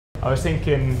I was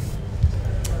thinking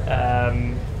what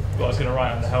I was going to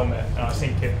write on the helmet, and I was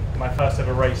thinking my first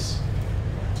ever race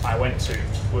I went to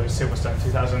was Silverstone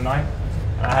 2009.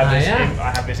 And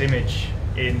I have this image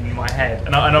in my head,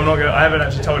 and I'm not I haven't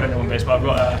actually told anyone this, but I've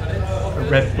got a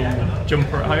Red Bull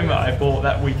jumper at home that I bought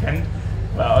that weekend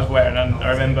that I was wearing, and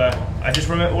I remember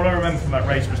all I remember from that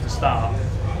race was the start.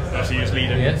 Obviously, he was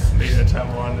leading the turn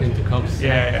one. Intercoms.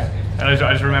 Yeah. And I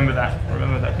just remember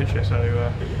that picture.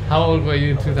 So. How old were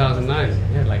you in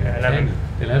 2009? Yeah, like 11.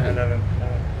 11.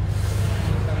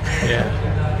 Yeah.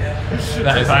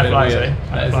 That is a bit weird.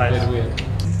 That is a bit weird.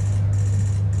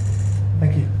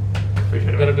 Thank you.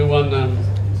 Appreciate it. Gotta do one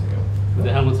with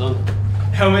the helmets on.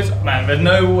 Helmets, man. There's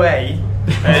no way.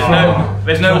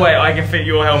 There's no way I can fit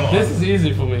your helmet on. This is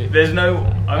easy for me. There's no.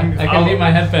 I can leave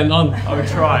my headband on. I would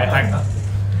try. Hang on.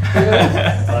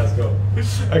 Let's go.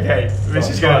 Okay, this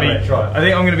is going to be. Try. I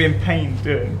think I'm going to be in pain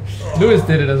doing. Lewis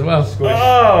did it as well. Squish.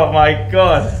 Oh my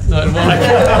god. No, it won't.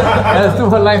 Let's do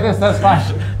one like this. That's fine.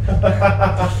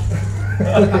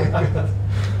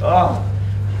 Oh.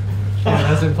 Yeah,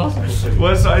 that's impossible.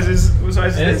 What size is this?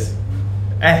 S.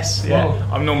 S. Yeah.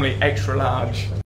 Whoa. I'm normally extra large.